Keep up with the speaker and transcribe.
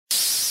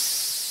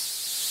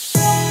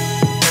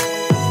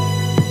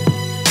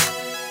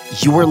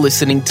You are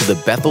listening to the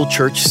Bethel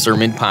Church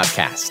Sermon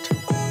Podcast,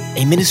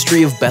 a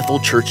ministry of Bethel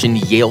Church in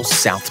Yale,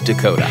 South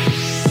Dakota.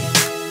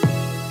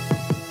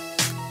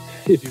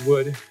 If you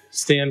would,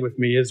 stand with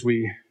me as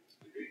we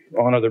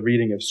honor the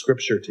reading of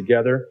Scripture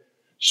together.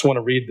 Just want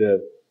to read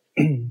the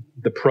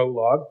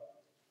prologue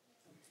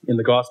in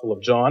the Gospel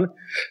of John.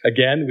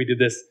 Again, we did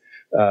this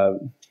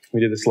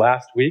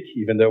last week,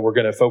 even though we're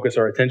going to focus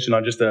our attention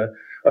on just a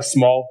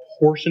small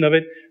portion of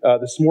it.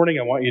 This morning,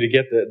 I want you to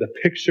get the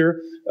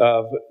picture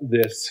of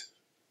this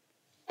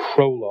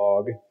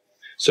prologue.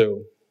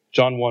 So,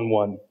 John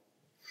 1:1.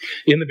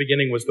 In the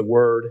beginning was the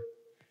Word,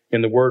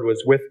 and the Word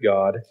was with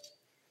God,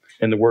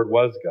 and the Word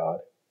was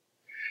God.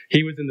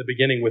 He was in the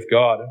beginning with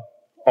God.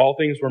 All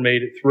things were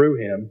made through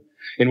him,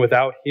 and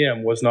without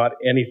him was not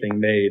anything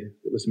made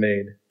that was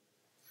made.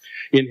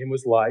 In him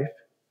was life,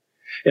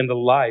 and the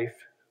life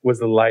was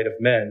the light of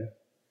men.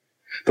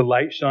 The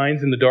light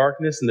shines in the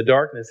darkness, and the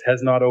darkness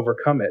has not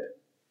overcome it.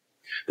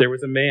 There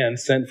was a man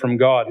sent from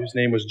God whose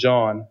name was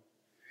John.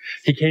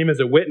 He came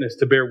as a witness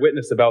to bear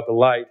witness about the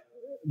light,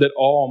 that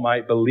all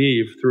might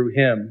believe through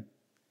him.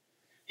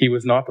 He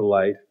was not the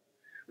light,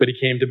 but he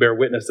came to bear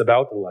witness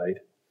about the light.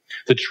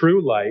 The true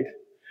light,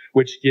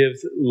 which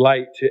gives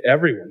light to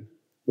everyone,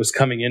 was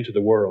coming into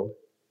the world.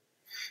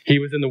 He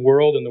was in the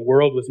world, and the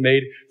world was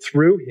made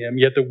through him,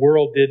 yet the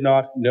world did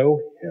not know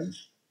him.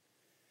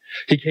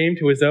 He came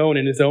to his own,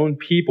 and his own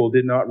people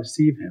did not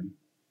receive him.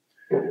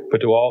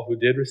 But to all who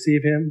did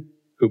receive him,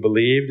 who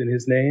believed in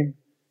his name,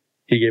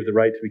 he gave the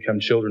right to become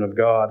children of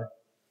God,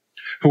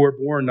 who were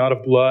born not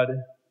of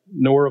blood,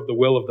 nor of the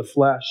will of the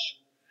flesh,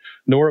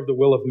 nor of the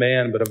will of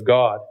man, but of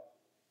God.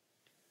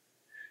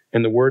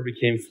 And the Word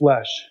became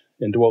flesh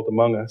and dwelt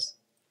among us.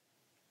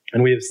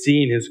 And we have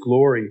seen his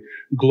glory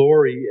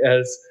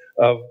as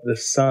of the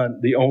Son,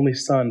 the only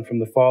Son from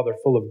the Father,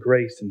 full of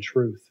grace and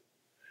truth.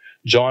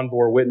 John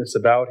bore witness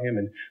about him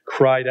and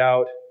cried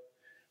out,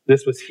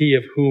 "This was he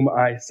of whom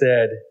I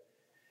said,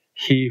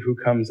 'He who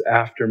comes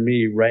after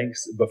me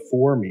ranks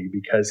before me,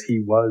 because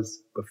he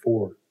was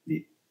before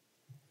me.'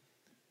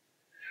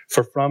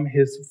 For from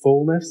his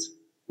fullness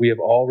we have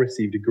all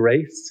received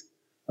grace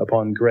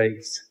upon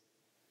grace.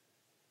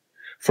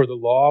 For the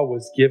law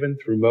was given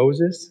through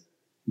Moses,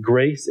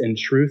 grace and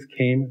truth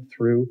came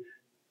through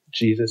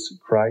Jesus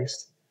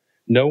Christ.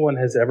 No one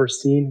has ever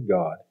seen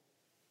God,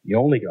 the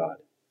only God,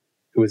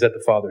 who is at the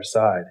Father's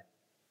side.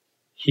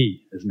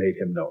 He has made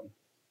him known."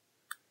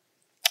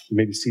 You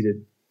may be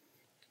seated.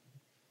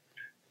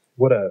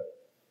 What a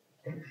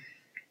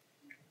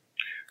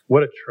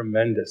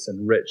tremendous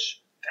and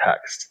rich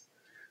text.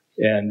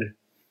 And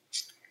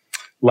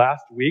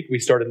last week we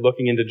started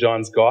looking into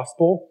John's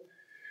Gospel.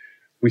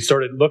 We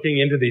started looking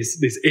into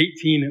these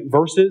 18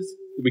 verses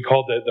we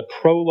called the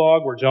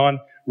prologue, where John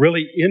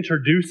really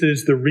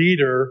introduces the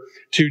reader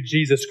to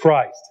Jesus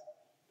Christ.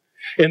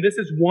 And this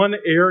is one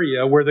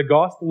area where the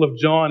Gospel of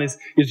John is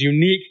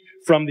unique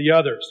from the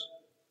others.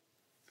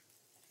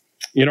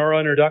 In our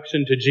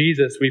introduction to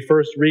Jesus, we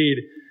first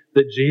read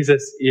that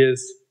Jesus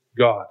is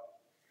God.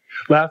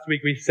 Last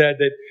week we said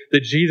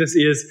that Jesus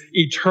is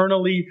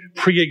eternally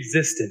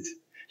pre-existent.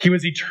 He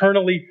was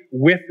eternally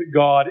with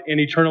God and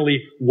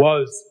eternally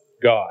was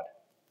God.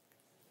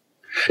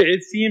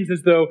 It seems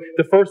as though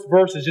the first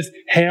verse is just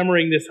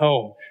hammering this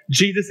home.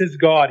 Jesus is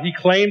God. He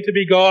claimed to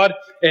be God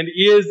and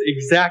is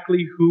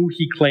exactly who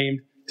he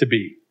claimed to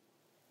be.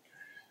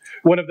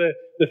 One of the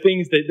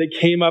things that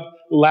came up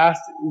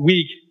last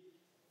week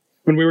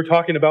when we were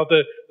talking about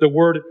the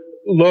word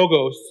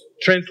logos,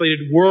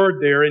 translated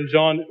word there in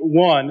John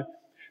 1,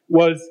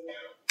 was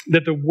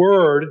that the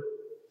word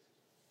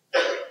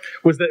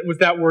was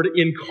that word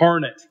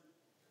incarnate.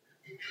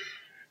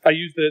 I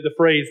used the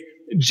phrase,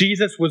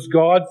 Jesus was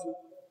God's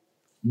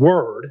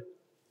Word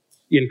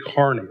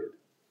incarnated.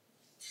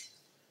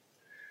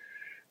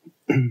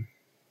 Let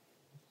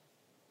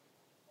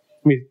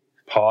me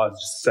pause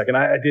just a second.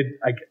 I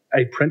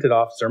printed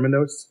off sermon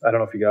notes. I don't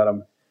know if you got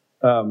them.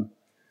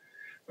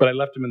 But I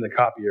left them in the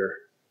copier.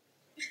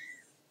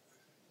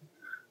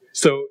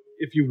 So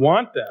if you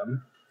want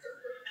them,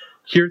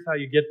 here's how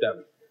you get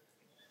them.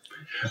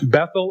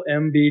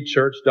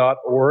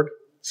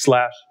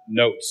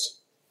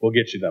 BethelMBChurch.org/notes will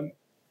get you them.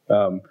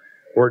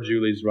 Or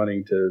Julie's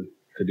running to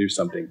do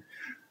something.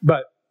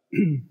 But,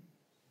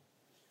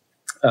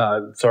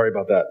 sorry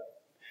about that.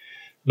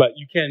 But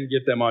you can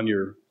get them on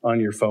your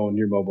phone,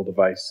 your mobile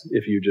device,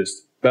 if you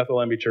just,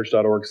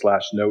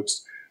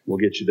 BethelMBChurch.org/notes will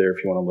get you there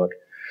if you want to look.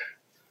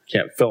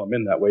 Can't fill them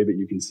in that way, but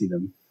you can see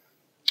them.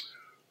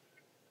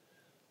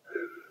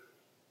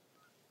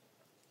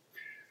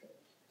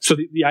 So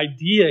the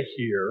idea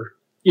here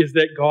is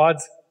that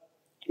God's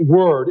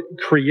Word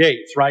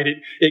creates, right? It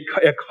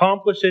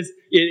accomplishes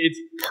its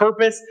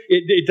purpose.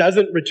 It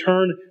doesn't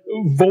return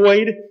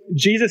void.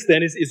 Jesus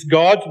then is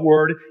God's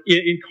Word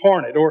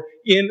incarnate or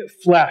in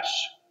flesh.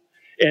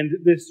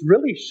 And this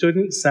really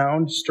shouldn't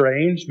sound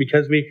strange,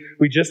 because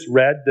we just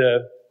read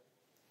the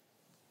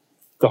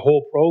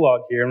whole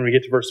prologue here. When we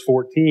get to verse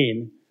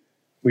 14,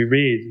 we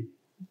read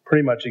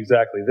pretty much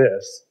exactly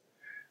this,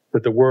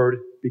 that the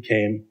Word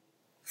became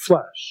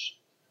flesh,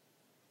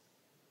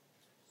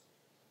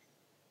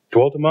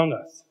 dwelt among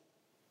us.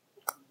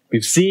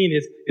 We've seen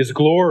his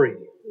glory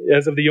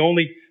as of the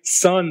only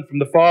Son from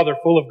the Father,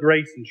 full of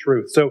grace and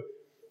truth. So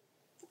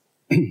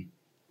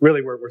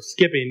really, we're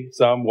skipping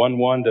Psalm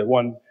 1:1 to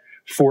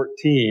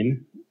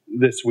 1:14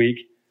 this week.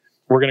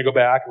 We're going to go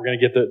back. We're going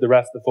to get the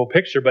rest of the full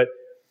picture. But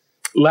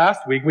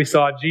last week, we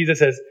saw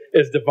Jesus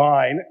as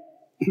divine.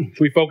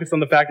 We focused on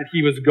the fact that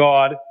he was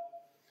God.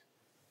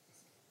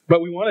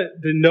 But we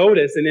wanted to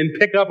notice and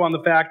pick up on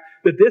the fact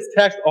that this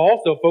text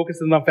also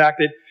focuses on the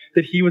fact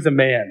that he was a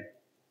man.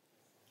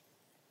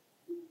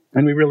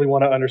 And we really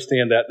want to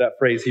understand that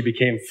phrase, he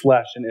became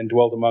flesh and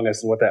dwelled among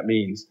us, and what that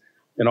means,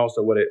 and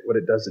also what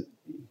it doesn't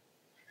mean.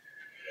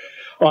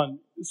 On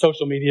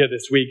social media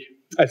this week,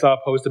 I saw a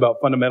post about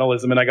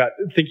fundamentalism, and I got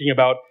thinking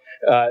about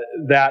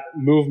that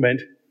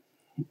movement.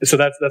 So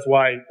that's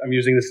why I'm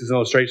using this as an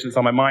illustration. It's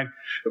on my mind.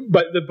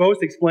 But the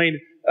post explained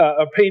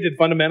painted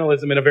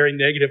fundamentalism in a very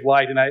negative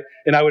light,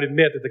 and I would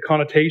admit that the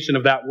connotation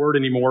of that word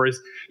anymore is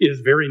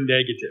very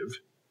negative.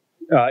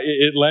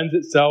 It lends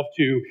itself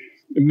to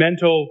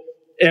mental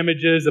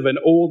images of an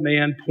old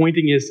man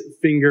pointing his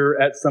finger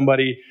at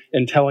somebody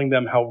and telling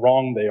them how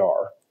wrong they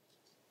are.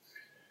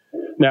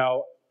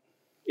 Now,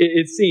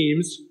 it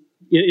seems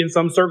in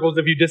some circles,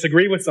 if you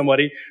disagree with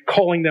somebody,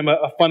 calling them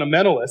a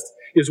fundamentalist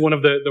is one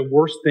of the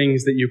worst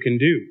things that you can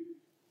do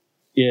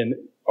in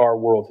our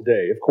world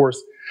today. Of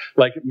course,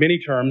 like many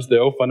terms,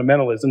 though,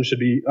 fundamentalism should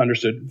be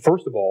understood,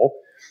 first of all,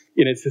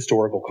 in its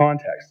historical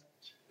context.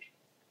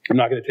 I'm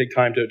not going to take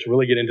time to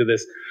really get into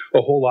this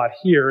a whole lot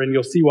here, and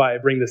you'll see why I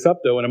bring this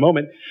up, though, in a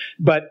moment.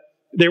 But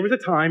there was a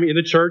time in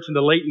the church in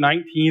the late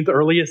 19th,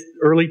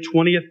 early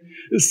 20th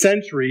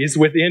centuries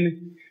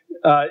within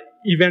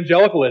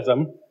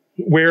evangelicalism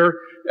where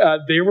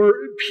there were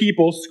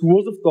people,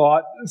 schools of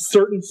thought,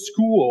 certain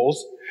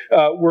schools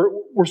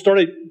were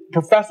started,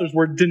 professors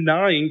were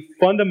denying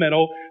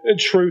fundamental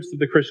truths of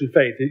the Christian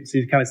faith. So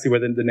you kind of see where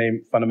the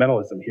name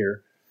fundamentalism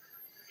here.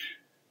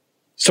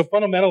 So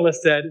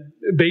fundamentalists said,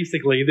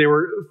 basically, there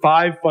were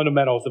 5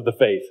 fundamentals of the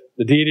faith.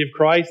 The deity of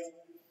Christ,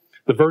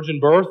 the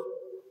virgin birth,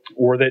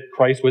 or that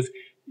Christ was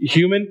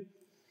human.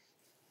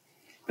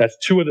 That's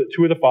two of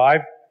the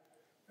 5.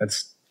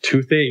 That's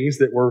 2 things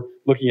that we're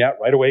looking at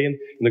right away in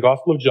the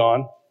Gospel of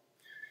John.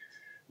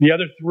 The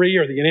other 3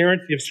 are the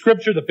inerrancy of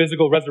Scripture, the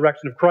physical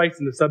resurrection of Christ,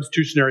 and the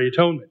substitutionary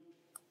atonement.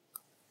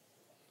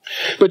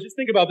 But just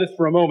think about this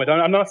for a moment.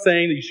 I'm not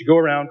saying that you should go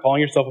around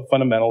calling yourself a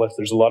fundamentalist.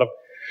 There's a lot of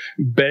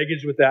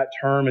baggage with that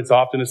term. It's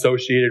often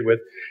associated with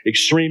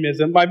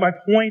extremism. My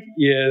point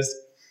is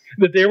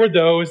that there were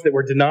those that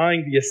were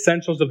denying the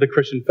essentials of the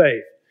Christian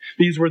faith.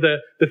 These were the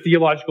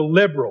theological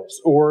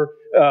liberals, or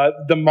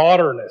the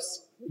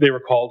modernists, they were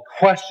called,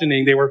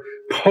 questioning. They were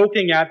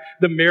poking at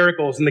the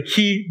miracles and the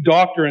key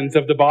doctrines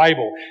of the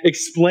Bible,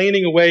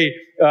 explaining away,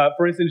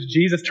 for instance,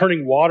 Jesus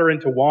turning water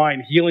into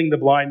wine, healing the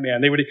blind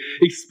man. They would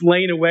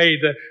explain away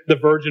the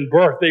virgin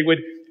birth. They would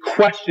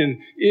question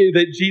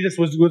that Jesus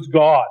was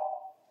God.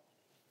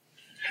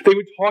 They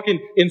would talk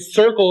in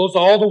circles,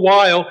 all the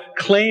while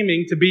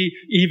claiming to be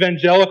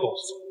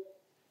evangelicals.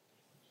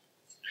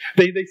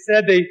 They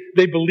said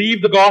they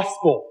believed the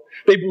gospel.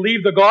 They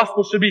believed the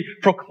gospel should be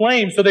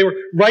proclaimed, so they were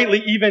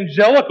rightly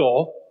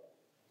evangelical.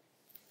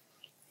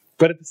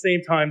 But at the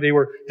same time, they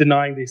were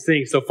denying these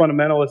things. So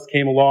fundamentalists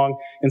came along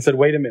and said,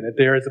 wait a minute,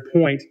 there is a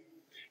point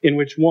in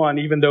which one,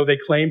 even though they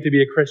claim to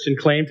be a Christian,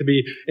 claim to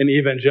be an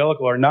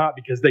evangelical, are not,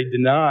 because they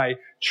deny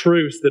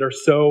truths that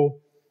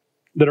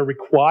are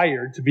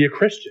required to be a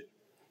Christian.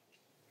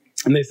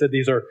 And they said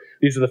these are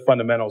the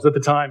fundamentals. At the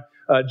time,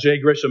 J.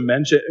 Grisham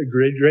Machen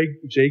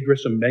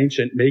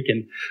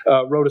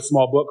wrote a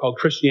small book called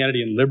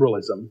Christianity and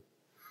Liberalism.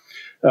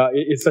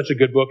 It's such a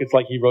good book. It's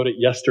like he wrote it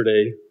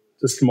yesterday.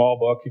 It's a small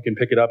book. You can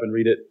pick it up and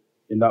read it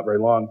in not very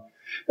long.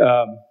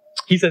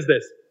 He says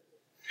this: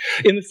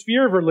 in the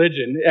sphere of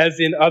religion, as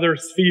in other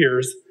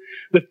spheres,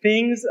 the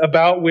things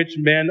about which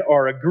men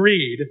are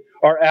agreed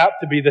are apt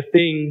to be the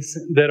things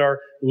that are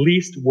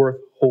least worth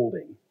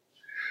holding.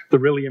 The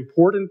really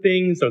important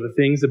things are the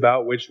things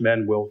about which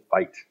men will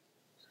fight.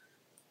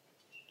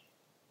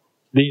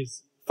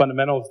 These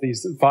fundamentals,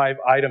 these 5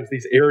 items,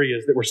 these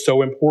areas that were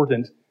so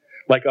important,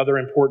 like other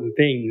important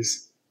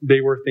things,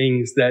 they were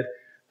things that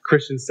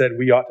Christians said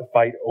we ought to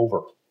fight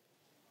over.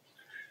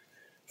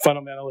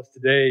 Fundamentalists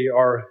today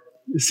are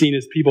seen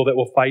as people that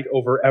will fight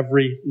over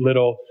every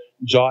little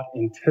jot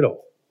and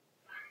tittle.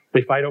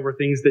 They fight over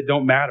things that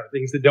don't matter,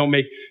 things that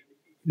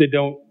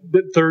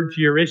that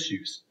third-tier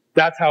issues.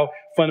 That's how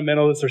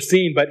fundamentalists are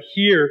seen. But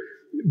here,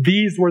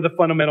 these were the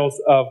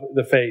fundamentals of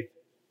the faith.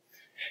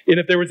 And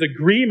if there was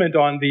agreement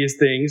on these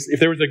things, if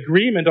there was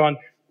agreement on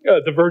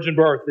the virgin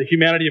birth, the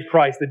humanity of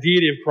Christ, the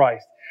deity of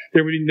Christ,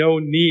 there would be no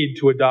need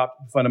to adopt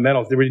the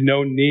fundamentals. There would be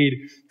no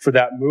need for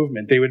that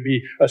movement. They would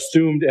be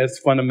assumed as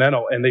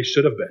fundamental, and they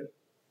should have been.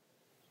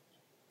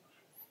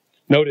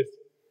 Notice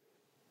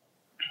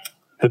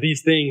that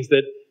these things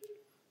that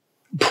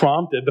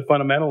prompted the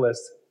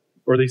fundamentalists,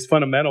 or these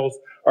fundamentals,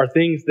 are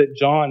things that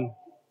John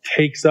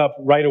takes up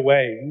right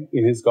away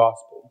in his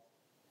gospel.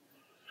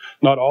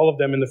 Not all of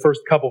them in the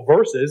first couple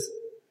verses,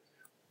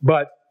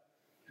 but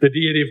the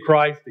deity of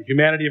Christ, the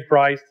humanity of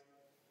Christ.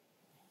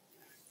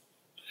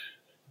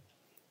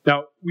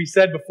 Now, we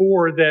said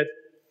before that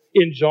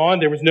in John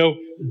there was no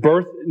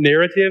birth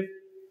narrative.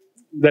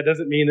 That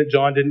doesn't mean that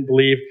John didn't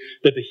believe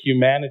that the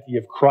humanity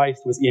of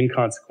Christ was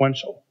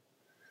inconsequential.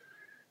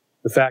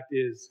 The fact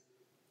is,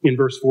 in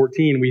verse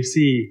 14, we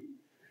see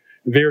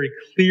very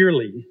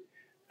clearly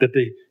that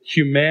the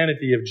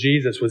humanity of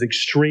Jesus was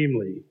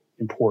extremely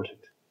important.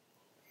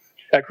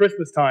 At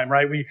Christmas time,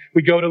 right,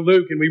 we go to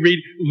Luke and we read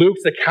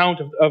Luke's account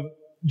of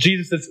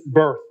Jesus'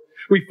 birth.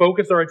 We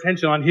focus our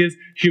attention on his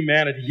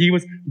humanity. He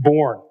was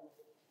born.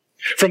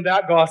 From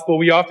that gospel,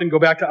 we often go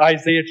back to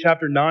Isaiah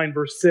chapter 9,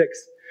 verse 6.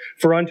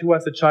 For unto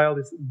us a child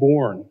is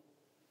born.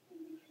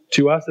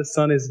 To us a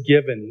son is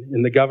given,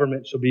 and the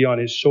government shall be on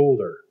his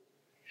shoulder.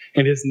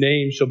 And his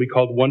name shall be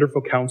called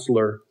Wonderful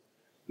Counselor,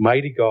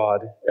 Mighty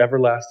God,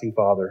 Everlasting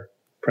Father,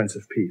 Prince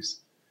of Peace.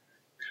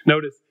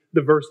 Notice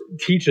the verse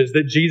teaches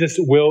that Jesus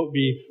will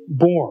be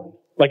born.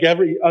 Like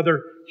every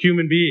other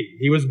human being,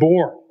 he was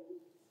born.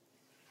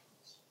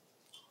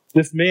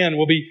 This man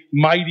will be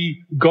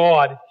mighty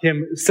God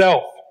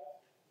himself.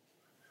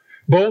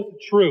 Both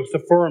truths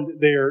affirmed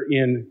there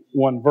in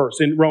one verse.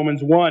 In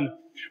Romans 1,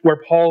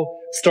 where Paul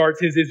starts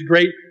his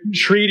great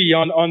treatise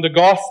on the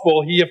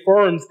gospel, he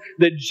affirms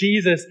that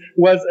Jesus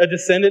was a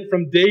descendant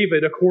from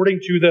David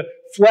according to the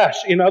flesh.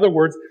 In other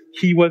words,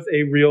 he was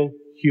a real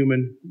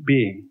human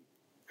being.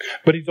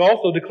 But he's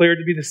also declared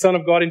to be the Son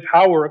of God in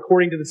power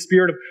according to the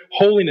Spirit of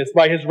holiness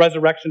by his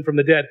resurrection from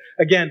the dead.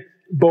 Again,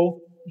 both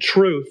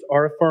truths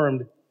are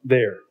affirmed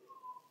there.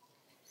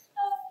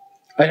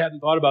 I hadn't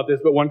thought about this,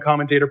 but one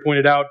commentator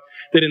pointed out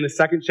that in the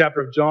second chapter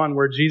of John,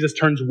 where Jesus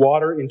turns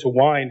water into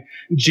wine,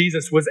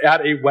 Jesus was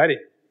at a wedding.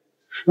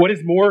 What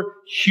is more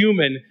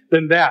human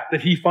than that?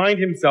 That he find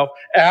himself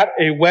at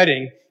a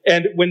wedding,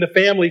 and when the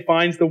family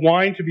finds the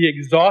wine to be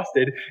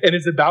exhausted and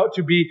is about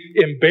to be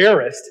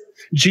embarrassed,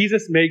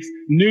 Jesus makes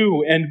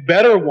new and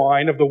better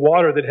wine of the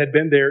water that had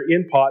been there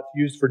in pots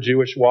used for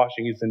Jewish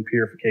washings and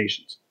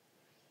purifications.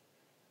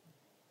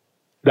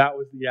 That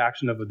was the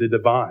action of the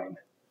divine.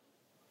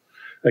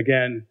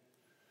 Again,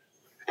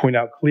 point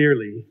out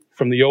clearly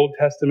from the Old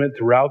Testament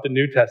throughout the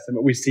New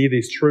Testament, we see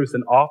these truths,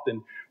 and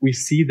often we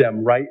see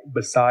them right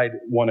beside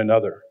one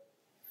another.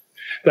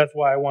 That's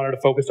why I wanted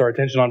to focus our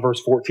attention on verse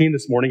 14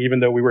 this morning, even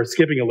though we were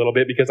skipping a little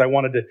bit, because I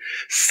wanted to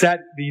set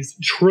these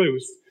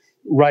truths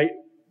right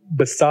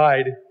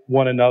beside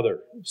one another,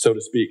 so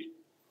to speak.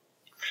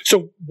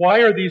 So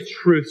why are these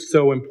truths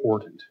so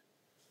important?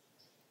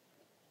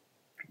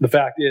 The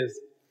fact is,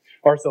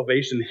 our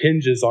salvation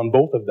hinges on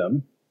both of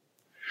them.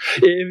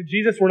 If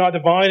Jesus were not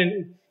divine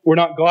and were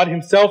not God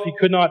himself, he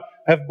could not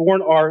have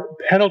borne our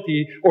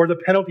penalty or the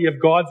penalty of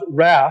God's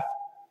wrath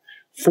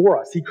for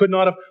us. He could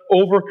not have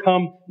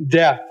overcome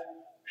death.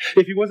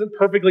 If he wasn't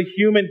perfectly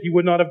human, he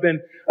would not have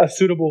been a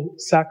suitable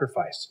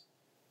sacrifice.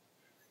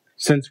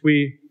 Since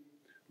we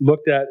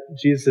looked at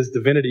Jesus'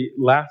 divinity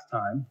last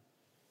time,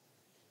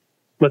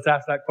 let's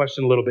ask that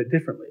question a little bit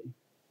differently.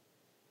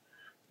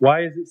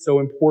 Why is it so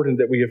important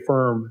that we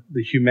affirm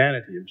the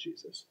humanity of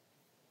Jesus?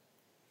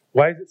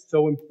 Why is it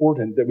so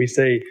important that we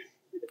say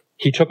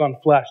he took on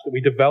flesh, that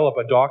we develop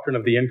a doctrine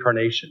of the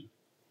incarnation?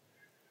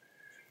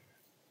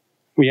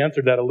 We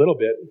answered that a little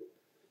bit,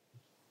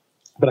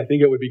 but I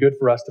think it would be good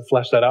for us to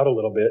flesh that out a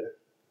little bit.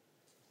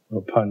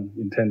 No pun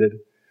intended.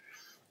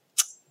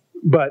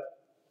 But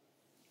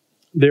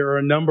there are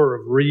a number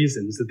of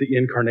reasons that the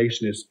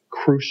incarnation is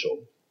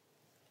crucial.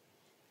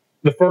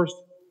 The first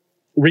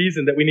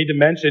reason that we need to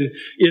mention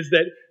is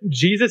that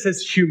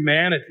Jesus'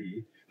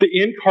 humanity, the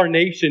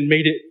incarnation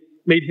made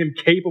him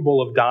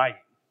capable of dying.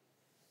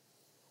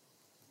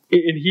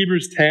 In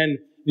Hebrews 10,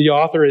 the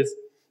author is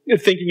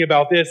thinking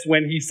about this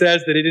when he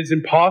says that it is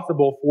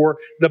impossible for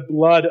the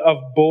blood of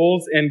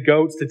bulls and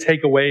goats to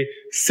take away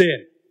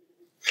sin.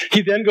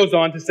 He then goes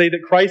on to say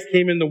that Christ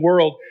came in the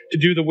world to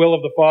do the will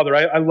of the Father.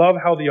 I love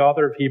how the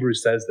author of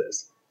Hebrews says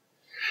this.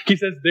 He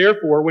says,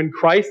 therefore, when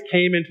Christ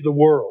came into the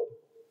world,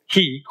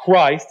 he,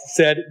 Christ,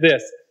 said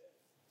this,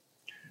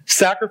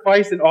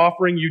 sacrifice and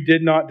offering you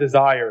did not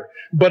desire,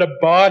 but a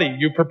body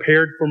you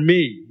prepared for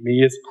me.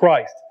 Me is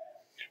Christ.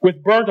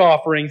 With burnt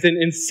offerings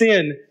and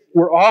sin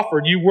were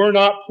offered, you were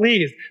not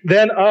pleased.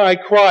 Then I,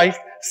 Christ,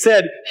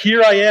 said,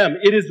 here I am.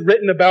 It is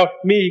written about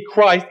me,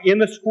 Christ, in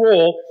the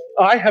scroll.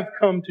 I have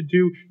come to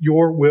do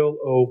your will,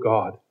 O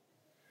God.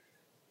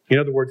 In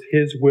other words,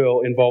 his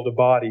will involved a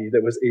body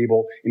that was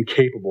able and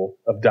capable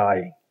of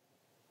dying.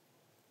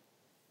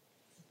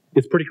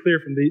 It's pretty clear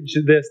from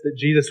this that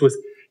Jesus was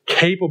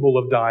capable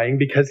of dying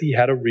because he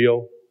had a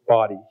real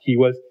body. He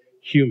was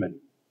human.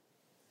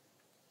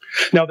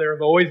 Now, there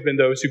have always been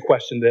those who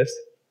question this.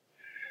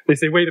 They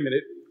say, wait a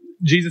minute,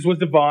 Jesus was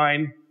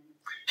divine.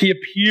 He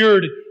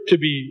appeared to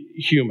be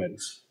human.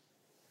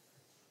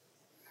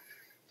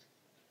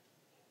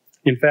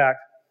 In fact,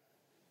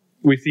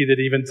 we see that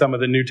even some of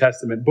the New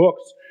Testament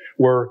books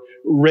were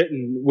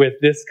written with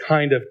this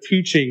kind of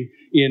teaching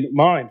in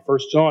mind. 1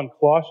 John,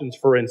 Colossians,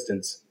 for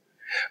instance.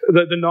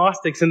 The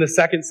Gnostics in the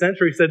 2nd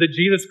century said that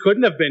Jesus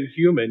couldn't have been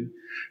human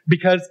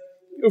because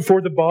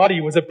for the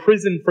body was a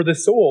prison for the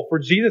soul. For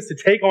Jesus to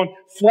take on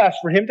flesh,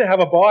 for him to have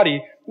a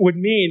body, would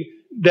mean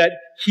that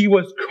he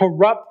was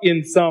corrupt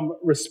in some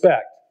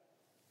respect.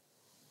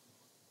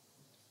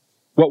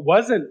 What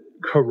wasn't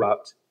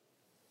corrupt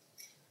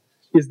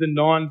is the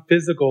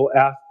non-physical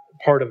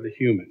part of the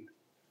human.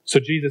 So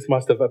Jesus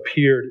must have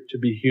appeared to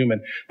be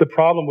human. The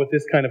problem with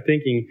this kind of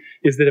thinking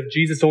is that if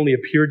Jesus only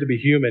appeared to be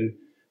human,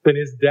 then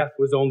his death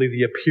was only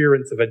the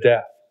appearance of a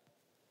death.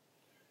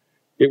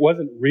 It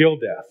wasn't real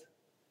death,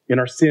 and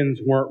our sins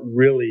weren't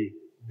really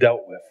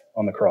dealt with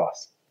on the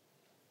cross.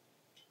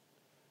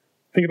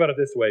 Think about it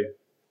this way.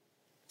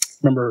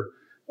 Remember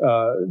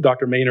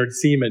Dr. Maynard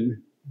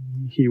Seaman?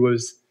 He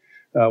was,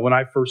 when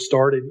I first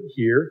started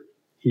here,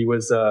 he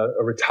was a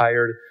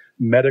retired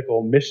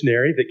medical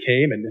missionary that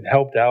came and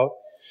helped out.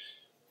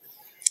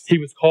 He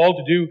was called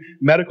to do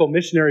medical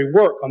missionary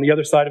work on the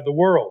other side of the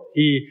world.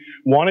 He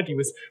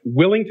was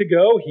willing to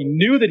go. He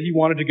knew that he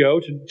wanted to go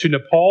to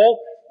Nepal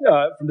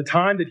from the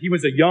time that he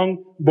was a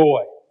young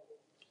boy.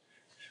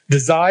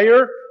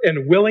 Desire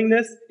and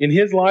willingness in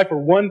his life were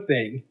one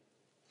thing.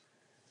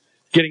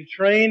 Getting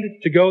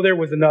trained to go there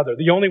was another.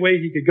 The only way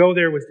he could go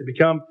there was to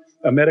become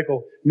a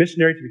medical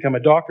missionary, to become a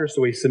doctor.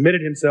 So he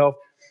submitted himself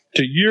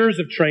to years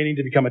of training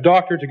to become a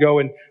doctor, to go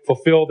and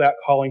fulfill that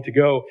calling to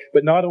go.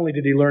 But not only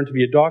did he learn to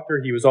be a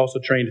doctor, he was also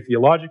trained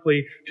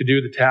theologically to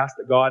do the task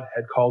that God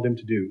had called him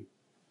to do.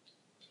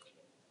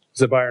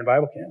 It's at Byron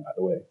Bible Camp, by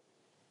the way,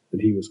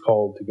 that he was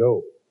called to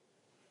go.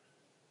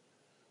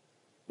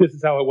 This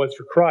is how it was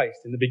for Christ.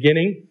 In the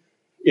beginning,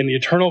 in the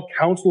eternal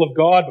counsel of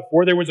God,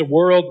 before there was a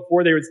world,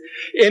 before there was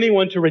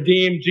anyone to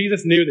redeem,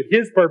 Jesus knew that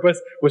his purpose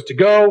was to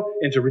go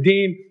and to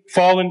redeem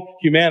fallen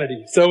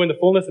humanity. So in the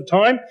fullness of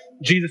time,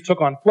 Jesus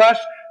took on flesh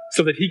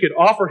so that he could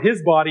offer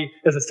his body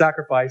as a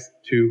sacrifice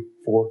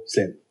for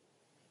sin.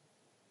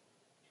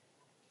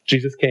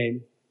 Jesus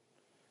came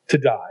to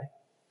die,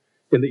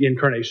 and the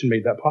incarnation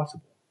made that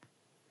possible.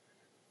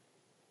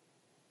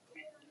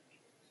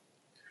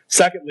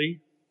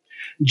 Secondly,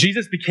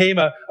 Jesus became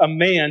a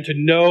man to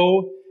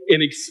know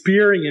and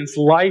experience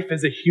life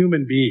as a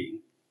human being.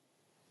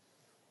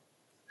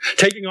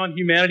 Taking on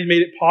humanity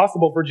made it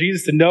possible for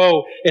Jesus to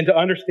know and to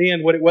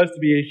understand what it was to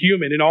be a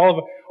human in all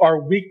of our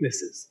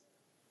weaknesses.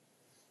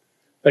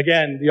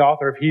 Again, the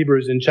author of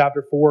Hebrews in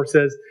chapter 4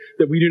 says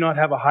that we do not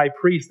have a high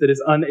priest that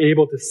is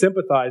unable to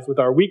sympathize with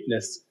our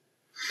weakness,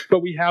 but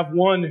we have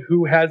one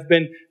who has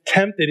been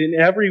tempted in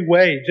every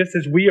way, just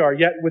as we are,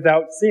 yet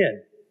without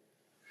sin.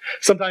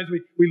 Sometimes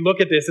we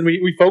look at this and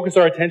we focus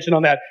our attention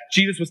on that.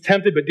 Jesus was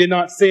tempted but did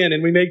not sin,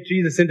 and we make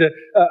Jesus into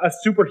a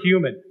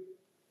superhuman.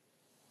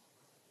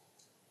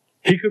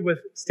 He could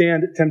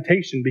withstand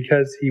temptation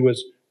because he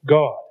was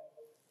God.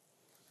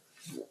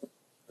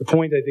 The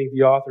point I think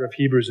the author of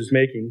Hebrews is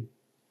making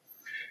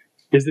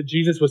is that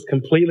Jesus was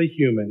completely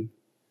human,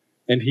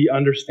 and he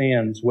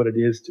understands what it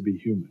is to be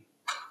human.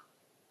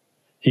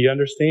 He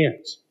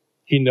understands.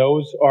 He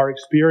knows our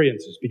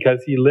experiences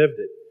because he lived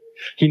it.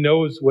 He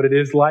knows what it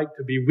is like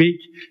to be weak.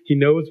 He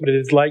knows what it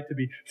is like to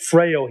be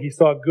frail. He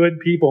saw good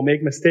people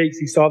make mistakes.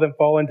 He saw them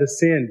fall into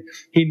sin.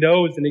 He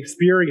knows and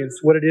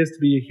experienced what it is to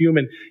be a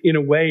human in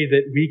a way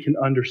that we can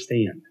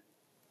understand.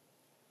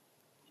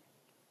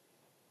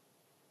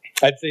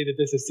 I'd say that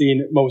this is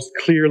seen most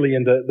clearly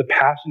in the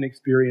passion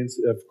experience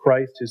of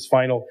Christ, his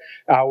final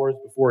hours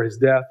before his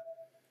death,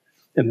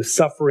 and the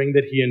suffering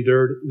that he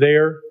endured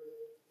there.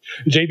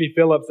 J.B.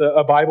 Phillips,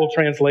 a Bible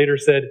translator,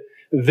 said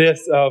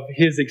this of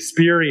his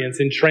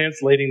experience in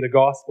translating the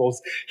Gospels.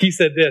 He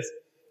said this,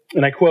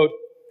 and I quote,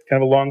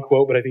 kind of a long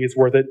quote, but I think it's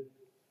worth it.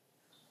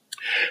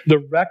 The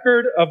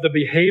record of the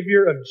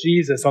behavior of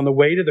Jesus on the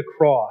way to the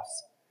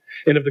cross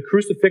and of the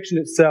crucifixion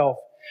itself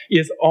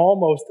is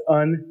almost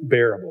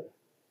unbearable,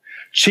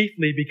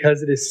 chiefly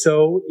because it is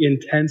so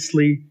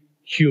intensely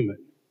human.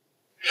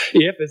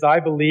 If, as I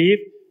believe,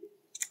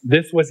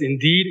 this was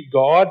indeed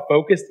God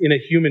focused in a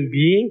human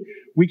being,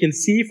 we can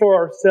see for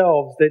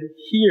ourselves that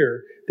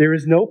here there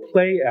is no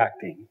play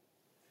acting.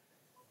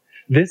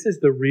 This is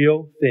the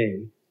real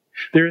thing.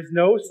 There is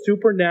no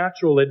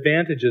supernatural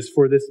advantages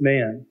for this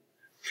man.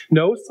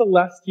 No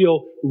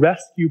celestial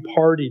rescue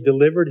party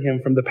delivered him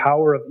from the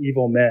power of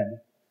evil men.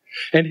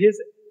 And his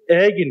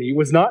agony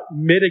was not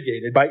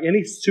mitigated by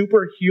any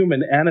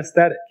superhuman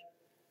anesthetic.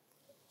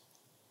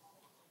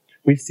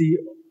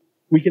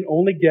 We can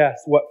only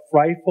guess what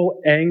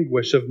frightful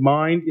anguish of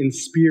mind and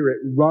spirit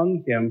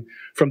wrung him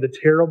from the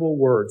terrible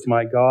words,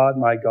 my God,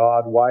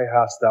 why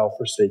hast thou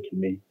forsaken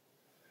me?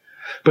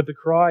 But the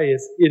cry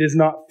is, it is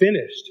not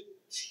finished,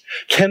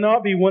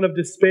 cannot be one of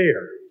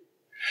despair.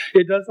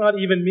 It does not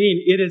even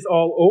mean it is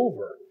all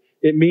over.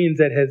 It means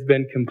it has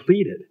been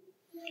completed.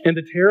 And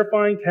the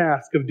terrifying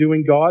task of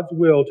doing God's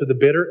will to the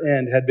bitter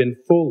end had been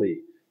fully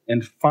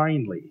and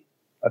finally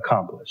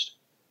accomplished.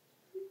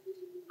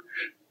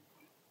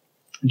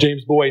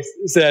 James Boyce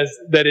says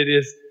that it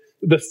is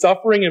the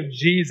suffering of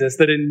Jesus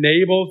that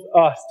enables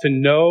us to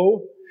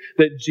know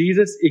that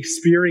Jesus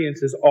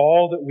experiences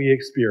all that we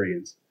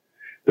experience.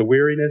 the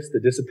weariness, the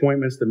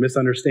disappointments, the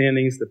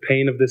misunderstandings, the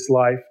pain of this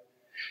life,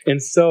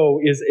 and so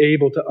is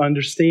able to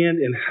understand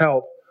and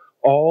help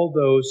all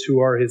those who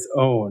are his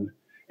own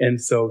and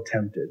so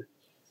tempted.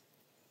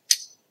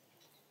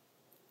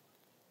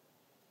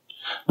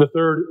 The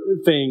third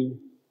thing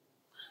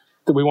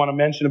that we want to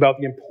mention about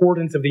the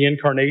importance of the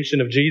incarnation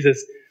of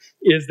Jesus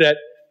is that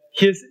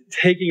his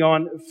taking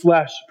on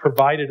flesh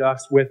provided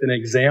us with an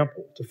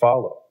example to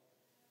follow.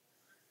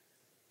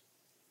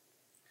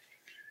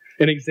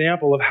 An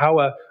example of how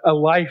a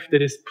life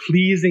that is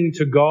pleasing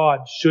to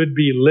God should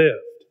be lived.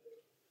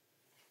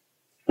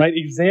 Right?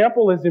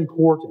 Example is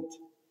important.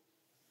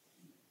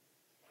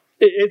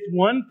 It's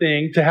one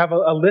thing to have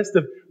a list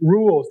of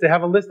rules, to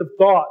have a list of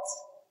thoughts,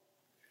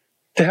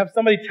 to have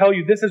somebody tell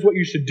you this is what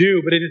you should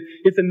do, but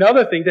it's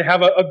another thing to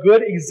have a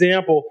good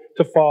example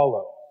to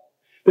follow.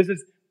 This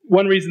is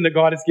one reason that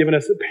God has given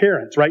us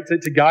parents, right?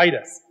 To guide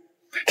us,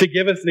 to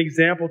give us an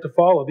example to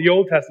follow. The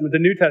Old Testament, the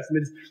New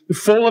Testament is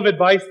full of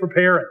advice for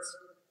parents.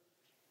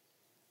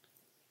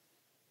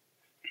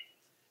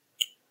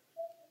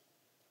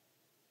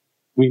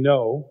 We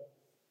know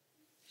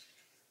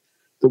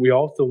that we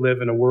also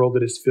live in a world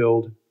that is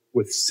filled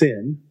with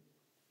sin,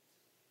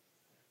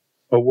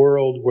 a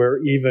world where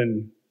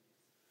even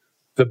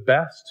the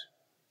best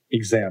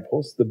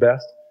examples, the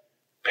best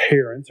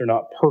parents are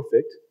not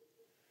perfect.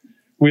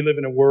 We live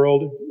in a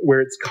world where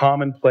it's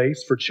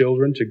commonplace for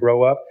children to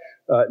grow up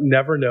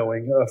never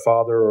knowing a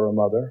father or a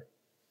mother,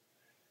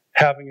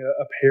 having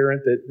a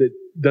parent that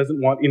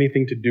doesn't want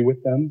anything to do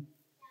with them.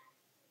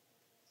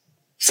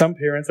 Some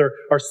parents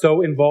are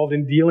so involved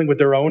in dealing with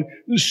their own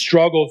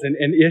struggles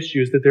and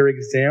issues that their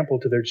example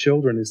to their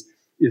children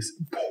is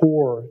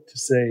poor, to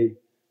say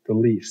the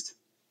least.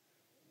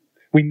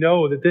 We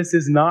know that this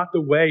is not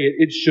the way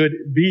it should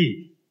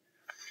be.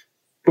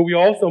 But we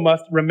also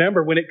must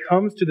remember, when it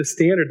comes to the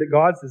standard that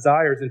God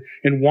desires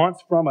and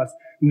wants from us,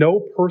 no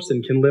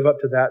person can live up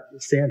to that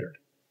standard.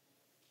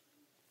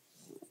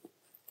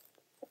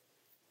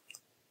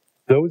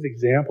 Those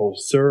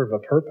examples serve a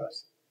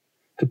purpose,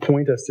 to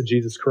point us to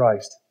Jesus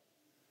Christ.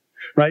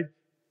 Right?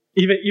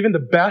 Even the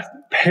best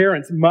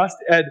parents must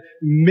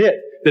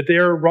admit that they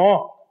are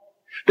wrong.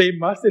 They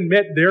must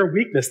admit their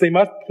weakness. They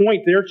must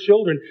point their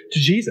children to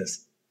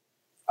Jesus.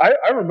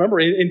 I remember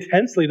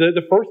intensely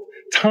the first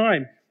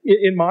time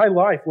in my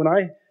life when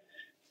I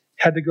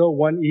had to go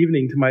one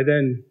evening to my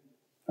then,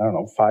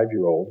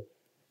 5-year-old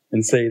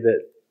and say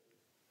that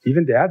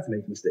even dads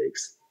make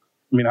mistakes.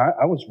 I mean,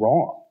 I was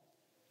wrong.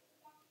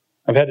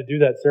 I've had to do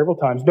that several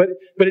times, but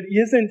it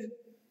isn't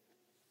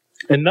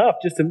enough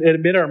just to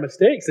admit our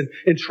mistakes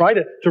and try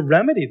to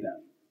remedy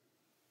them.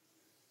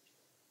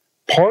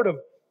 Part of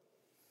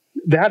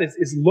that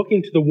is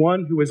looking to the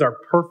one who is our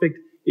perfect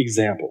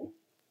example.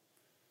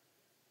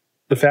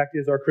 The fact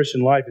is, our Christian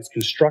life is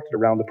constructed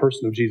around the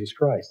person of Jesus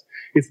Christ.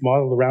 It's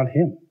modeled around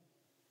him.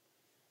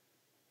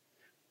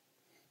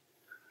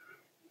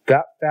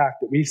 That fact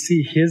that we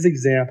see his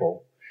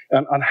example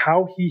on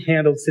how he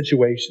handled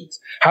situations,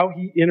 how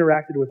he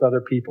interacted with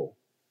other people.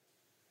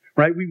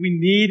 Right? We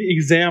need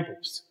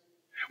examples.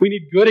 We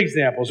need good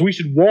examples. We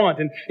should want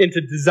and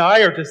to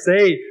desire to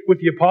say with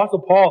the Apostle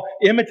Paul,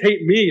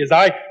 imitate me as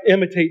I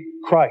imitate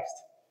Christ.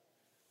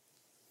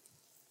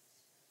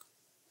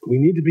 We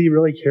need to be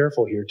really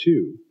careful here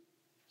too.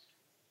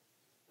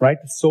 Right?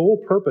 The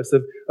sole purpose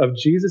of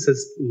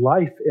Jesus'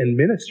 life and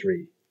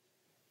ministry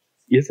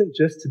isn't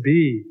just to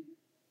be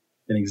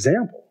an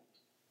example.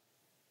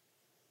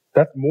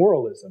 That's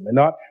moralism and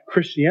not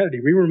Christianity.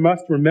 We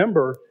must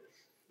remember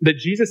that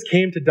Jesus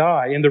came to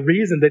die, and the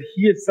reason that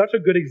he is such a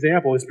good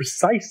example is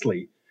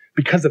precisely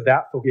because of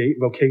that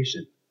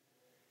vocation.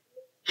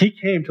 He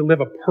came to live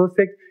a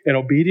perfect and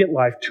obedient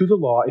life to the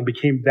law and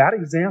became that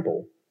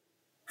example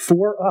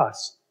for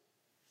us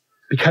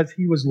because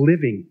he was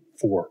living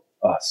for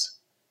us.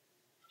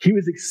 He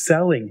was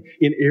excelling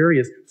in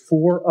areas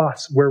for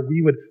us where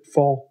we would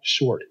fall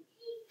short.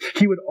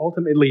 He would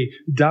ultimately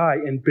die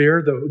and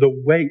bear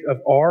the weight of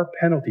our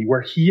penalty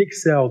where he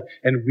excelled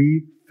and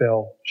we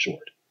fell short.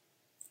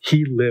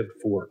 He lived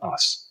for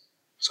us.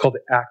 It's called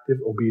the active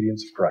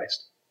obedience of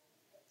Christ.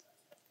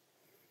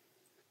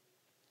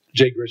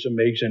 J. Grisham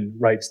Machen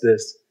writes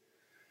this.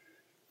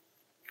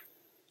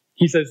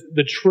 He says,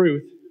 the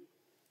truth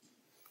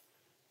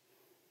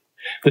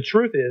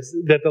is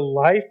that the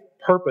life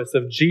purpose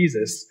of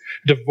Jesus,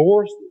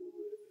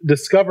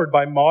 discovered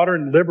by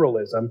modern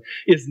liberalism,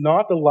 is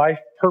not the life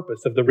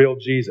purpose of the real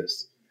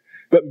Jesus,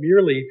 but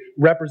merely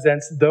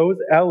represents those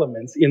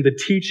elements in the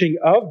teaching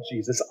of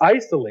Jesus,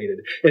 isolated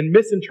and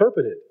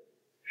misinterpreted,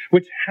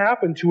 which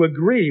happen to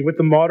agree with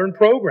the modern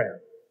program.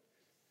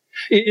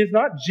 It is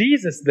not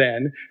Jesus,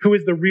 then, who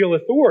is the real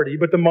authority,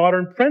 but the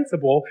modern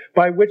principle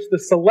by which the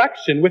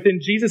selection within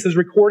Jesus'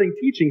 recording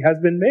teaching has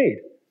been made.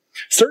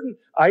 Certain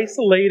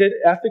isolated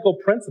ethical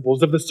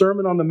principles of the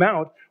Sermon on the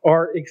Mount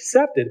are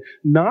accepted,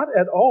 not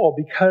at all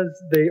because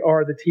they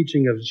are the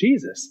teaching of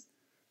Jesus,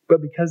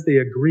 but because they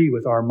agree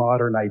with our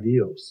modern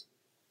ideals.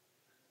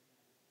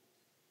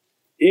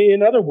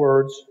 In other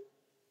words,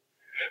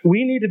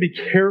 We need to be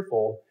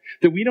careful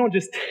that we don't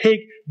just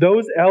take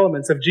those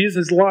elements of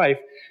Jesus' life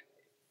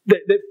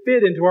that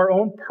fit into our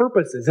own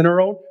purposes and our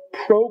own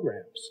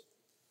programs.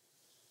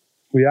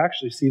 We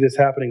actually see this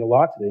happening a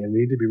lot today, and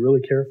we need to be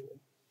really careful.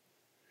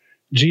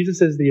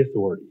 Jesus is the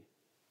authority.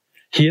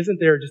 He isn't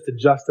there just to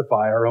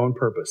justify our own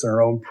purpose and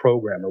our own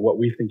program or what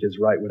we think is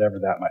right, whatever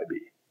that might be.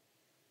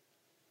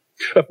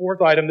 A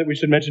fourth item that we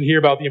should mention here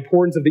about the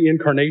importance of the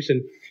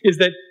incarnation is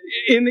that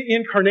in the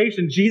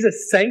incarnation,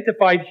 Jesus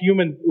sanctified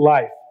human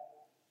life.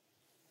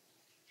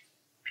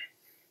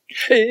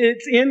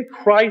 It's in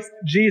Christ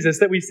Jesus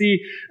that we see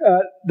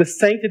the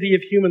sanctity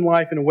of human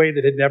life in a way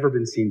that had never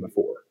been seen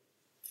before.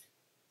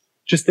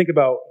 Just think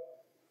about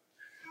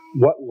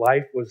what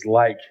life was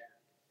like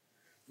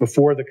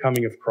before the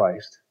coming of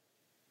Christ.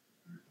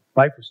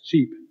 Life was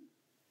cheap.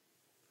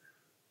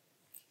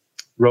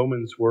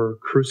 Romans were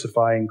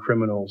crucifying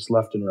criminals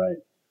left and right.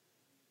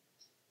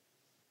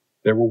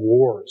 There were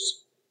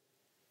wars.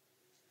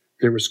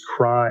 There was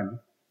crime.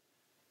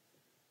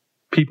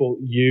 People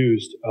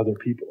used other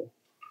people.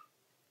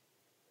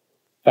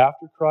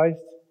 After Christ,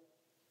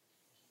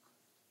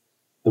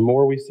 the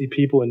more we see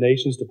people and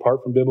nations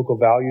depart from biblical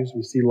values,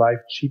 we see life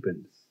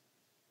cheapened.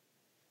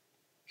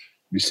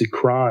 We see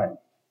crime.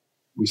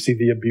 We see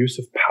the abuse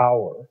of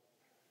power.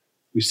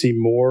 We see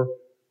more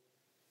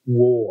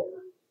war.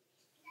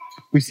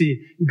 We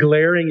see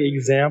glaring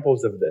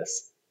examples of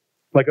this.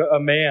 Like a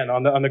man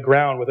on the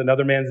ground with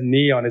another man's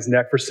knee on his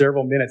neck for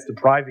several minutes,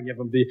 depriving him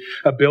of the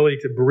ability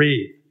to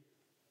breathe.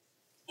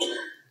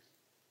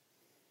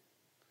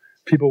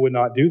 People would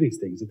not do these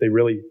things if they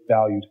really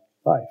valued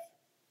life.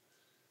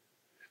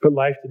 But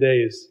life today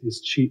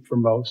is cheap for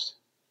most.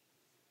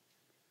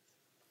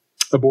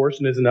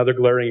 Abortion is another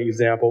glaring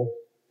example.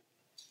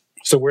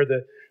 So where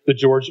the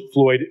George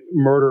Floyd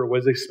murder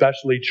was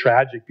especially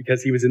tragic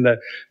because he was in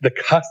the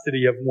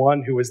custody of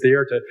one who was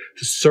there to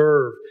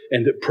serve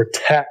and to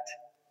protect.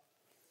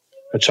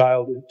 A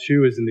child,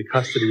 too, is in the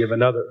custody of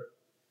another,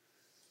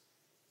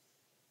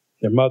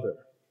 their mother.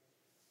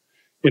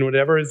 And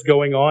whatever is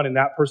going on in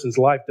that person's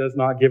life does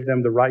not give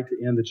them the right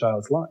to end the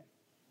child's life.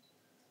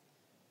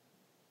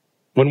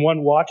 When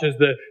one watches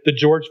the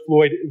George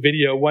Floyd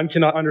video, one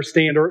cannot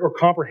understand or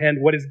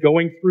comprehend what is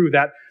going through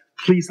that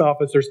police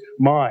officer's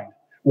mind,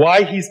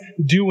 why he's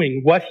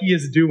doing what he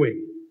is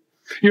doing.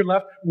 You're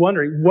left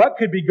wondering what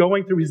could be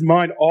going through his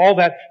mind all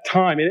that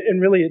time.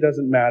 And really it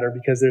doesn't matter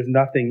because there's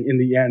nothing in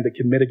the end that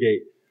can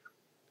mitigate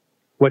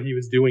what he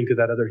was doing to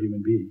that other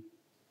human being.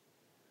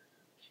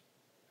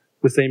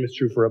 The same is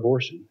true for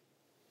abortion.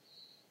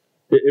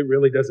 It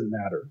really doesn't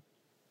matter.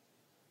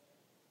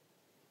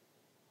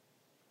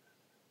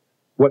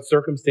 What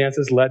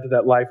circumstances led to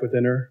that life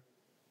within her?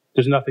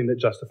 There's nothing that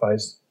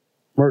justifies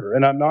murder.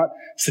 And I'm not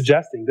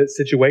suggesting that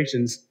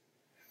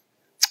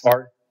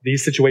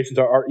these situations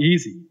are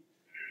easy.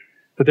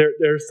 But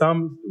there are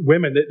some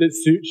women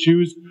that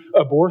choose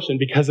abortion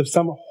because of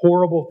some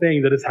horrible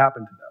thing that has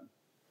happened to them.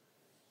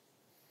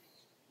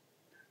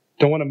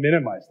 Don't want to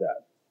minimize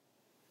that.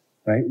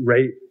 Right?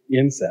 Rape,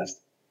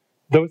 incest.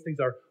 Those things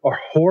are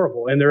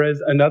horrible. And there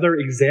is another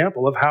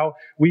example of how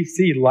we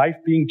see life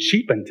being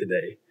cheapened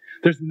today.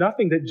 There's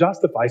nothing that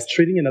justifies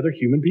treating another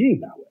human being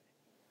that way.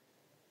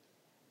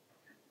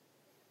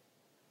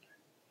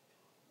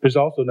 There's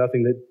also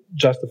nothing that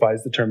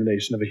justifies the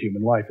termination of a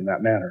human life in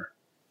that manner.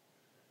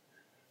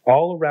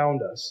 All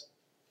around us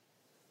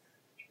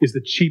is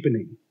the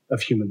cheapening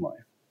of human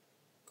life.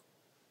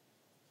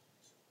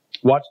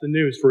 Watch the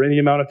news for any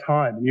amount of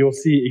time, and you'll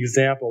see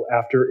example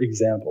after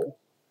example.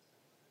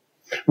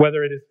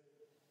 Whether it is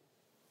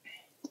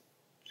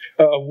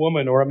a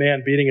woman or a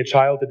man beating a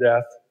child to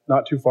death,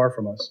 not too far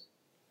from us.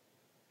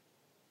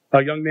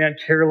 A young man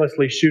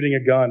carelessly shooting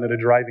a gun at a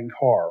driving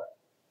car.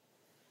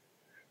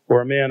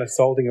 Or a man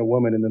assaulting a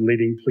woman and then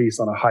leading police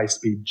on a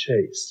high-speed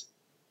chase.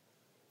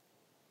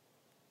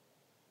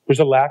 There's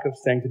a lack of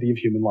sanctity of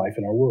human life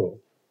in our world.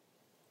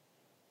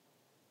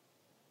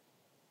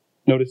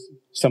 Notice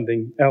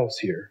something else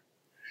here.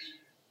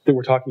 That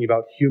we're talking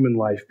about human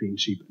life being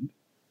cheapened.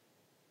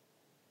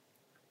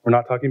 We're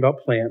not talking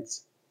about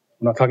plants.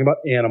 We're not talking about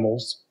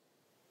animals.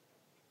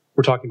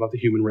 We're talking about the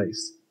human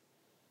race.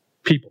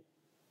 People.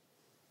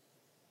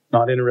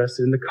 Not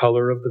interested in the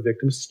color of the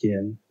victim's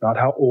skin, not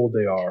how old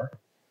they are,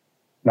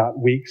 not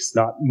weeks,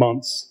 not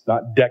months,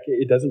 not decades.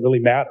 It doesn't really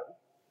matter.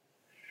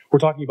 We're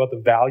talking about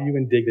the value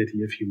and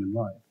dignity of human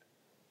life.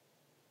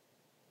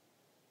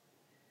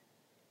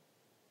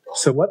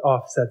 So what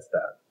offsets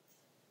that?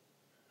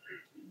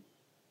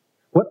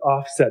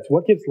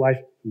 What gives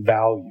life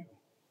value?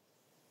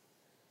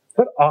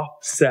 What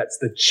offsets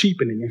the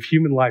cheapening of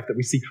human life that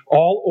we see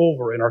all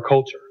over in our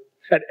culture,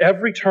 at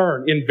every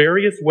turn, in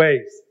various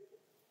ways?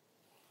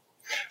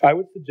 I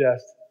would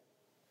suggest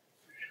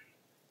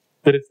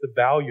that it's the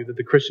value that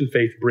the Christian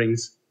faith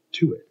brings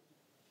to it.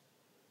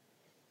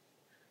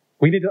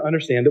 We need to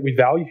understand that we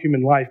value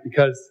human life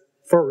because,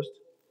 first,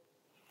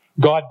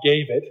 God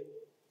gave it.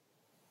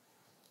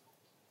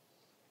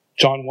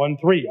 John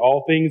 1:3,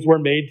 all things were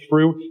made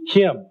through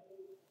Him.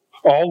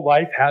 All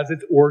life has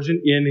its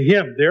origin in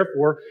him.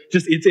 Therefore,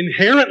 it's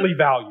inherently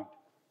valued.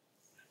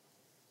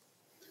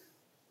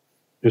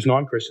 There's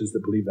non-Christians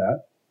that believe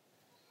that.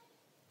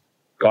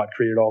 God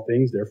created all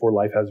things, therefore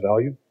life has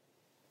value.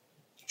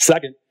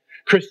 Second,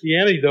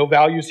 Christianity, though,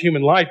 values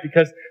human life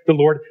because the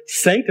Lord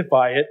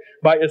sanctified it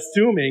by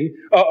assuming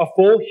a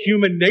full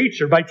human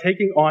nature, by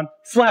taking on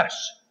flesh,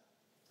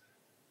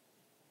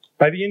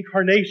 by the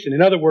incarnation.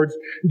 In other words,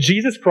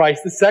 Jesus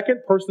Christ, the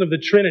second person of the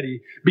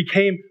Trinity,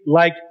 became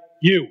like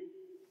you.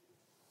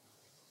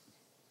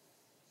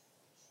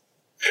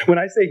 When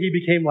I say he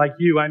became like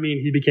you, I mean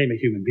he became a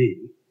human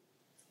being.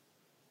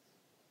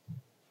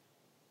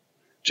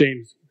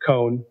 James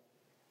Cone,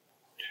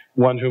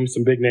 one whom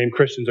some big-name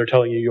Christians are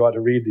telling you ought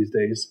to read these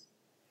days,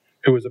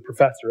 who was a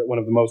professor at one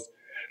of the most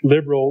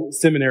liberal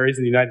seminaries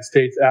in the United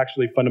States.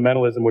 Actually,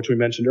 fundamentalism, which we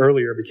mentioned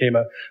earlier, became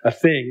a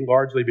thing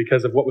largely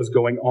because of what was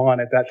going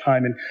on at that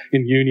time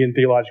in Union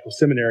Theological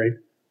Seminary.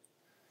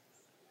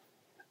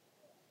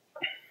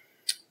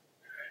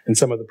 And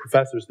some of the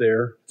professors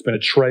there, it's been a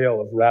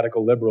trail of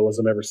radical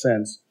liberalism ever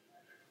since.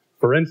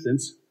 For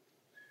instance,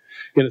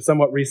 in a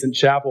somewhat recent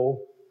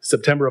chapel,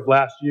 September of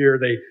last year,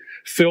 they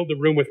filled the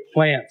room with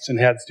plants and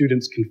had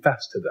students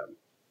confess to them.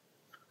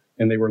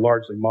 And they were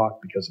largely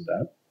mocked because of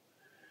that.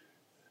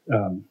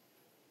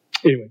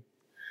 Anyway,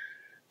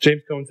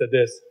 James Cone said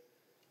this.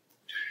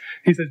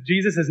 He says,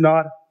 Jesus is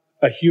not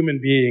a human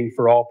being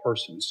for all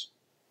persons.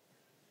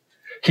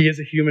 He is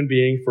a human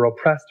being for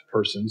oppressed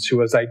persons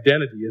whose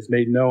identity is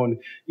made known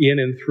in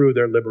and through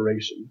their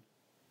liberation.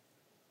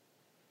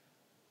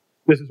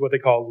 This is what they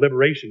call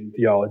liberation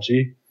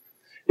theology.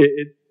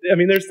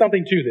 There's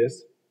something to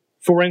this.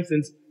 For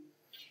instance,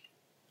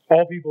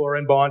 all people are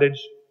in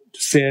bondage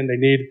to sin. They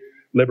need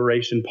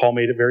liberation. Paul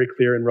made it very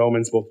clear in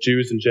Romans. Both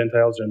Jews and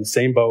Gentiles are in the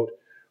same boat.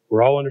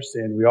 We're all under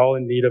sin. We're all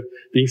in need of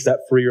being set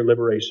free or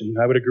liberation.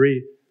 I would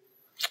agree,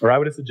 or I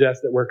would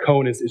suggest that where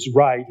Cone is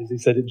right, is he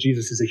said that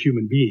Jesus is a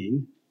human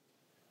being.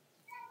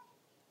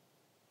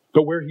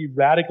 But where he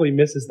radically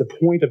misses the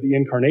point of the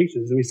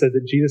incarnation is when he says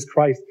that Jesus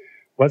Christ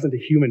wasn't a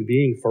human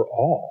being for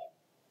all.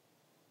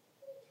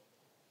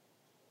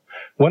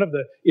 One of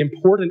the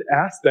important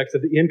aspects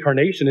of the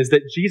incarnation is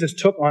that Jesus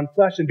took on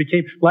flesh and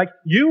became like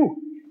you.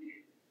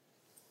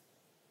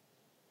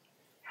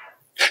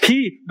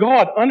 He,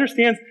 God,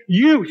 understands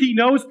you. He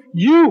knows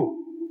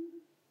you.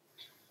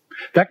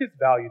 That gives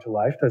value to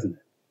life, doesn't it?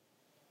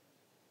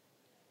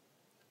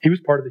 He was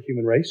part of the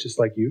human race, just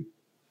like you.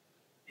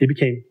 He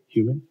became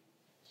human.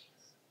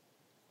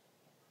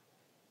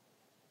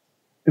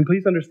 And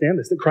please understand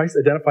this, that Christ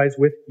identifies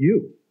with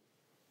you.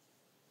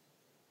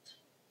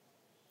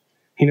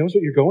 He knows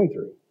what you're going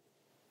through.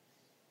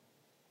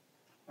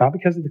 Not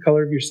because of the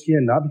color of your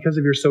skin, not because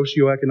of your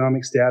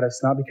socioeconomic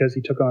status, but because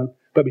he took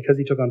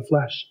on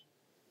flesh.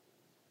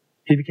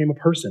 He became a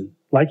person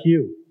like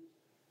you.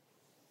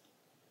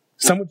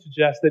 Some would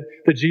suggest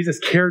that Jesus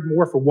cared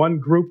more for one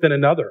group than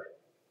another.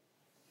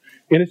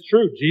 And it's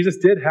true, Jesus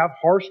did have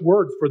harsh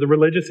words for the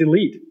religious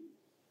elite.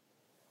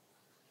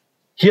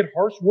 He had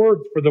harsh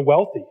words for the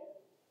wealthy.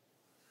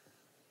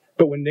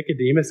 But when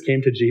Nicodemus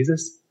came to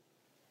Jesus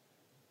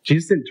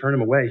didn't turn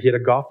him away. He had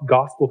a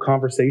gospel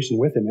conversation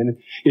with him. And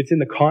it's in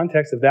the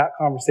context of that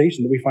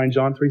conversation that we find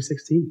John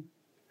 3:16.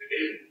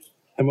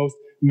 The most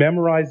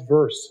memorized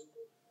verse.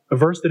 A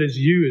verse that is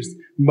used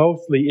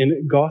mostly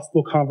in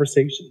gospel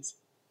conversations.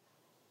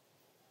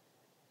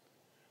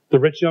 The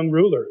rich young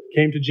ruler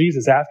came to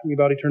Jesus asking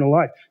about eternal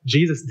life.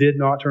 Jesus did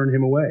not turn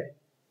him away.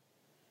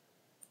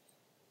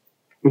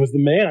 It was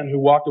the man who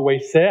walked away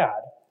sad.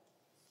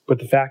 But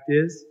the fact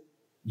is,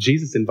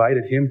 Jesus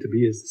invited him to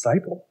be his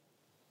disciple.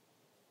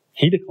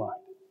 He declined.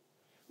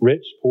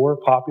 Rich, poor,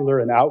 popular,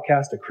 an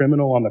outcast, a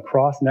criminal on the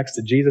cross next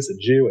to Jesus, a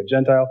Jew, a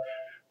Gentile,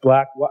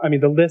 black.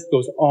 The list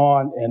goes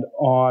on and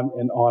on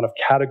and on of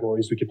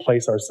categories we could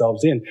place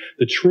ourselves in.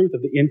 The truth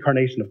of the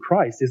incarnation of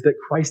Christ is that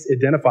Christ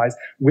identifies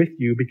with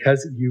you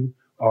because you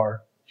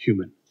are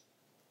human.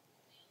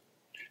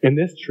 And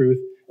this truth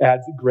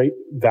adds great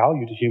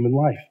value to human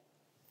life.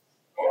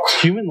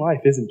 Human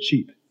life isn't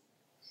cheap.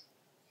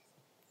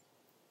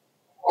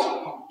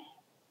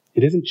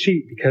 It isn't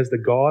cheap because the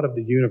God of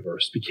the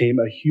universe became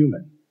a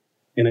human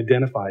and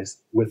identifies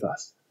with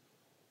us.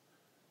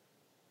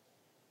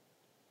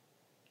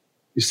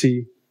 You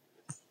see,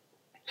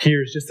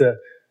 here's just a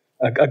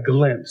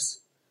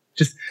glimpse,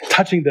 just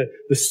touching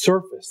the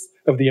surface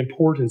of the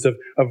importance of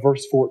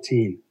verse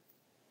 14.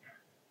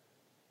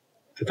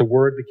 That the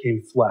Word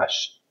became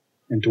flesh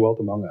and dwelt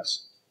among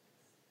us.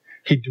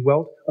 He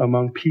dwelt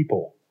among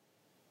people,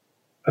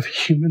 of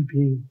human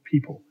being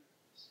people.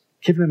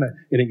 Give them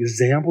an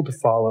example to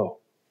follow.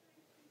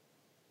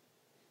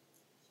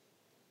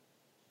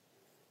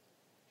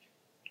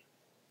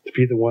 To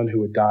be the one who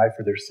would die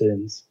for their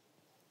sins.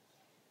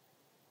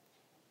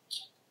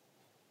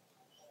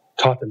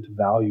 Taught them to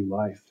value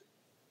life.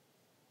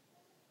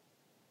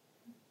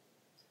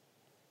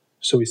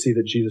 So we see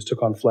that Jesus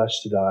took on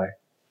flesh to die.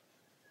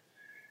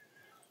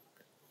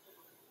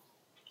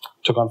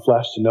 Took on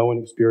flesh to know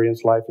and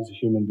experience life as a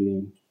human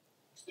being.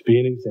 To be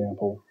an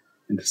example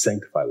and to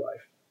sanctify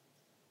life.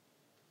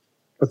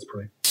 Let's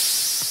pray.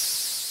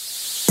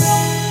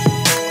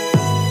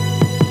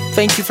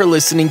 Thank you for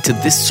listening to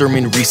this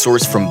sermon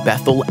resource from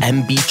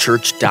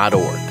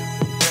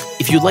BethelMBChurch.org.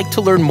 If you'd like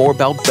to learn more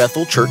about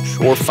Bethel Church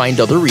or find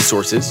other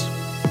resources,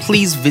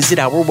 please visit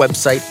our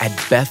website at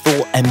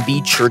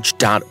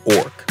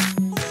BethelMBChurch.org.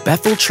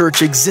 Bethel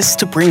Church exists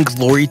to bring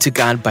glory to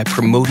God by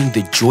promoting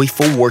the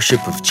joyful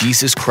worship of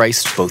Jesus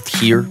Christ both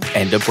here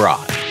and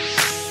abroad.